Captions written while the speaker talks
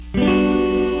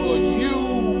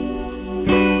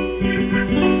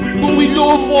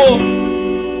it for?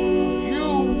 You.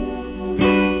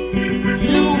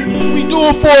 We do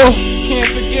it for?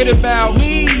 Can't forget about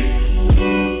me.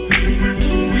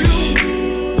 You.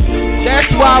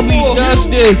 That's why we does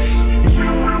this.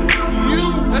 You.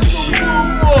 That's what we do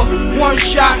it for. One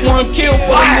shot, one kill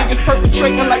for them niggas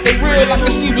perpetrating like they real. I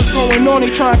can see what's going on.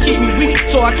 They trying to keep me weak,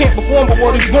 so I can't perform. But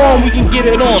what is wrong, we can get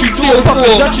it on. Still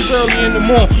puffin' Dutchess early in the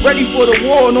morning, ready for the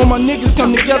war. And all my niggas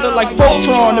come together like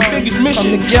Voltron. The biggest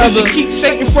mission is to keep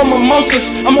Satan from amongst us.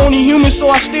 I'm only human,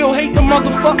 so I still hate the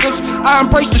motherfuckers. I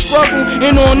embrace the struggle,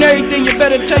 and on everything you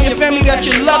better tell your family that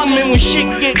you love them. And when shit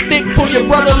get thick, pull your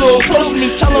brother a little close to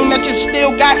me. Tell them that you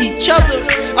still got each other.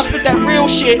 I spit that real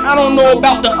shit, I don't know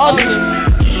about the others.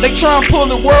 They try and pull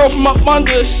the world from up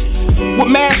under us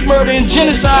with mass murder and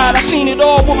genocide. I seen it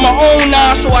all with my own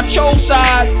eyes, so I chose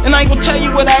sides. And I ain't gonna tell you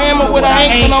what I am or what I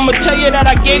ain't, and I'ma tell you that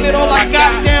I gave it all I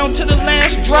got down to the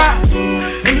last drop.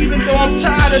 And even though I'm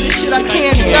tired of this shit, I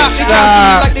can't stop. They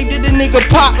got like they did a nigga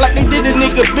Pop, like they did a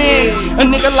nigga Big. A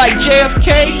nigga like JFK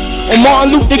or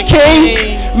Martin Luther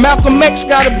King. Malcolm X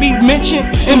gotta be mentioned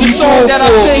in the song that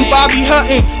I sing. Bobby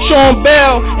Hutton, Sean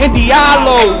Bell, and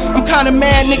Diallo. I'm kinda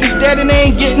mad niggas dead and they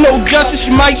ain't getting no justice.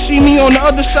 You might see me on the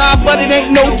other side, but it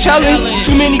ain't no telling.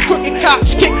 Too many crooked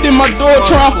cops kicked in my door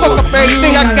trying to fuck up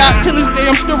everything I got. Till this day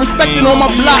I'm still respecting on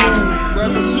my block.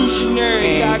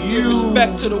 Revolutionary, I give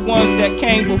respect to the ones that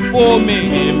came before me.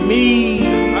 And me,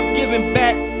 I'm giving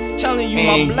back, telling you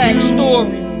my black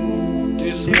story.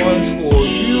 This one's for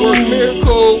you. Work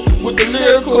miracle with the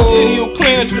lyrical. Video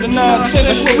clearance for the non-10.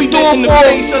 That's what we doing in the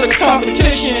face of the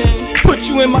competition. Put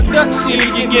you in my duck seat,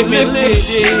 you get me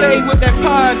lifted. Stay with that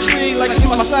pine tree like it's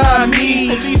my side me.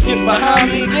 Police get behind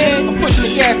me again. I'm pushing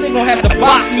the gas, they gon' have to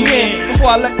box me in before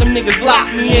I let them niggas lock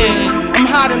me in. I'm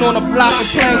hiding on a block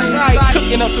in plain sight,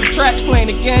 cooking up some tracks,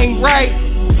 playing the game right.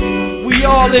 We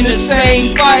all in the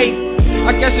same fight.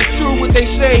 I guess it's true what they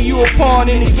say, you a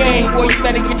pawn in the game. Boy, you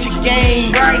better get your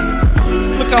game right.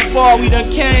 Look how far we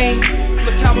done came.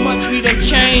 Look how much we done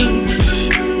changed.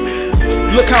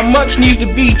 Look how much needs to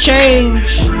be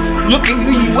changed. Look at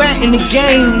where you at in the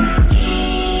game.